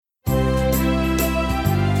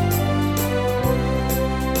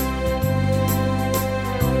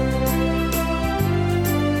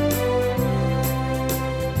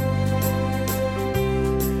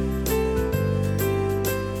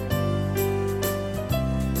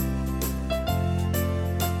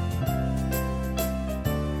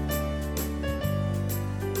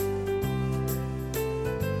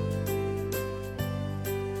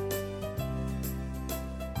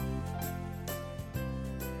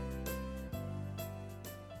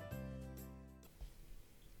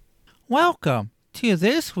Welcome to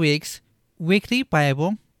this week's weekly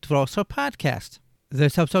Bible devotional podcast.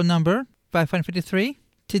 This episode number 553.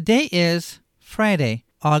 Today is Friday,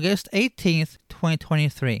 August 18th,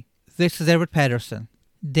 2023. This is Edward Patterson.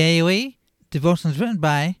 Daily devotions written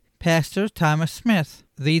by Pastor Thomas Smith.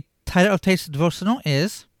 The title of today's devotional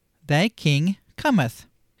is Thy King Cometh.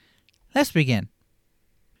 Let's begin.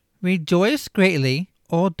 Rejoice greatly,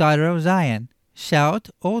 O daughter of Zion. Shout,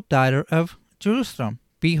 O daughter of Jerusalem.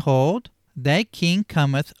 Behold, thy king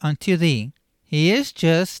cometh unto thee. He is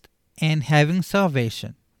just and having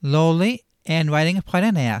salvation, lowly and riding upon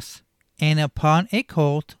an ass, and upon a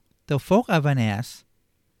colt, the foal of an ass.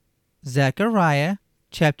 Zechariah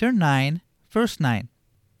chapter 9, verse 9.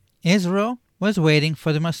 Israel was waiting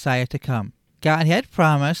for the Messiah to come. God had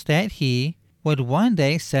promised that he would one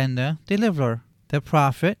day send a deliverer, the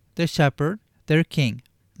prophet, the shepherd, their king.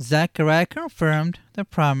 Zechariah confirmed the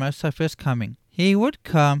promise of his coming. He would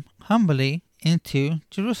come humbly into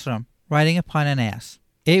Jerusalem, riding upon an ass.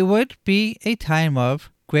 It would be a time of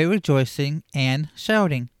great rejoicing and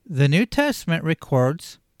shouting. The New Testament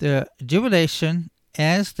records the jubilation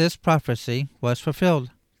as this prophecy was fulfilled.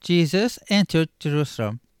 Jesus entered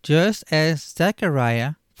Jerusalem, just as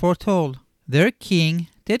Zechariah foretold. Their king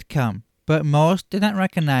did come, but most did not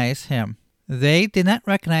recognize him. They did not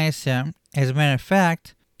recognize him. As a matter of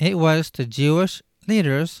fact, it was the Jewish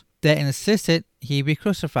leaders that insisted he be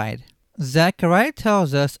crucified. Zechariah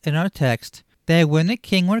tells us in our text that when the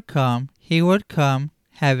king would come, he would come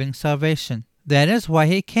having salvation. That is why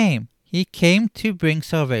he came. He came to bring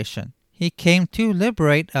salvation. He came to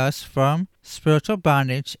liberate us from spiritual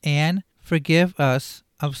bondage and forgive us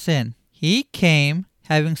of sin. He came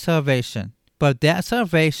having salvation, but that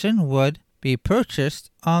salvation would be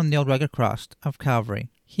purchased on the old rugged cross of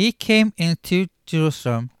Calvary. He came into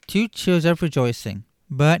Jerusalem to cheers of rejoicing,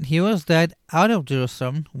 but he was led out of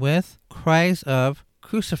Jerusalem with cries of,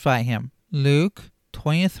 "Crucify him." Luke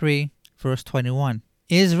 23, verse 21.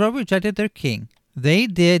 Israel rejected their king. They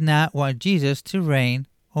did not want Jesus to reign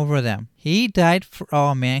over them. He died for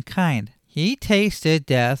all mankind. He tasted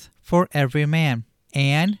death for every man.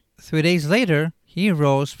 And 3 days later, he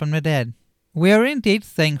rose from the dead. We are indeed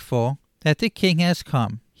thankful that the king has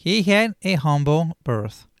come. He had a humble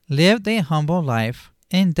birth, lived a humble life,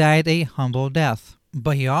 and died a humble death.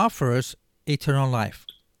 But he offers eternal life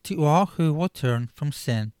to all who will turn from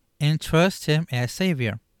sin and trust him as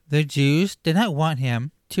Savior. The Jews did not want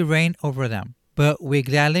him to reign over them, but we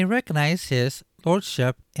gladly recognize his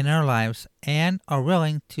lordship in our lives and are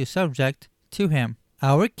willing to subject to him.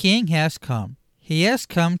 Our King has come. He has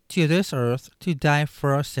come to this earth to die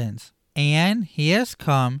for our sins, and he has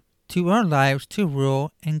come to our lives to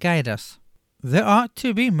rule and guide us. There ought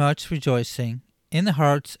to be much rejoicing in the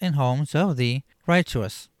hearts and homes of the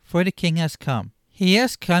righteous, for the King has come. He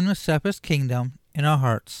has come to set up his kingdom in our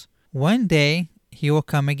hearts. One day he will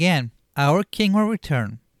come again. Our King will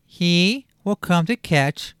return. He will come to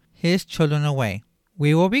catch his children away.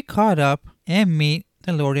 We will be caught up and meet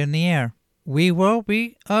the Lord in the air. We will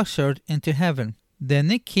be ushered into heaven. Then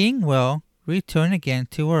the King will return again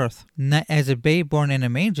to earth, not as a babe born in a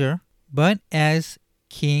manger, but as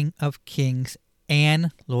King of kings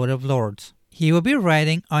and Lord of lords. He will be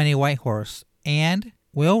riding on a white horse and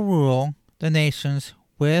will rule the nations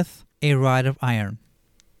with a rod of iron.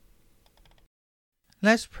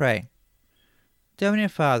 Let's pray. Dear Heavenly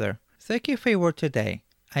Father, thank you for your word today.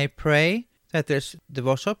 I pray that this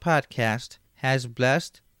devotional podcast has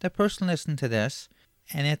blessed the person listening to this,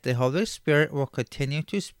 and that the Holy Spirit will continue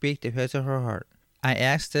to speak to his or her heart. I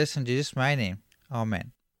ask this in Jesus' mighty name.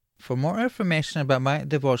 Amen. For more information about my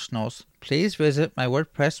devotionals, please visit my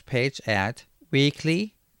WordPress page at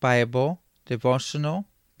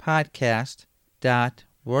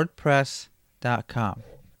weeklybibledevotionalpodcast.wordpress.com.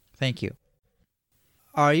 Thank you.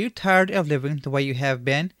 Are you tired of living the way you have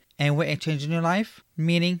been and want a change in your life?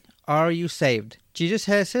 Meaning, are you saved? Jesus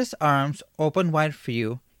has his arms open wide for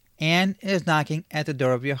you and is knocking at the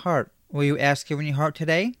door of your heart. Will you ask him in your heart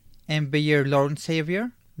today and be your Lord and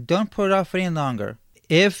Savior? Don't put it off any longer.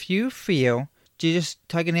 If you feel Jesus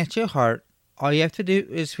tugging at your heart, all you have to do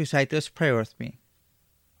is recite this prayer with me.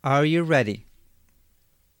 Are you ready?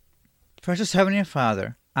 Precious Heavenly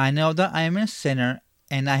Father, I know that I am a sinner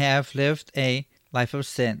and I have lived a life of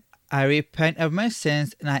sin. I repent of my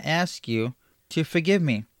sins and I ask you to forgive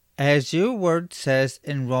me. As your word says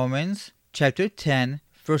in Romans chapter 10,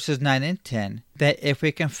 verses 9 and 10, that if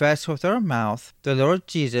we confess with our mouth the Lord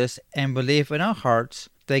Jesus and believe in our hearts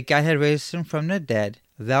that God had raised him from the dead,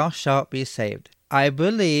 thou shalt be saved. I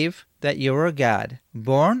believe that you are God,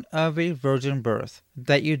 born of a virgin birth,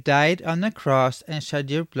 that you died on the cross and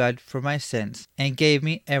shed your blood for my sins, and gave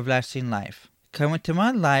me everlasting life. Come into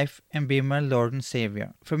my life and be my Lord and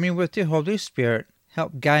Savior. Fill me with your Holy Spirit.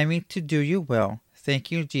 Help guide me to do your will.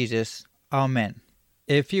 Thank you, Jesus. Amen.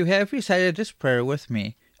 If you have recited this prayer with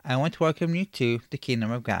me, I want to welcome you to the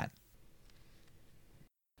Kingdom of God.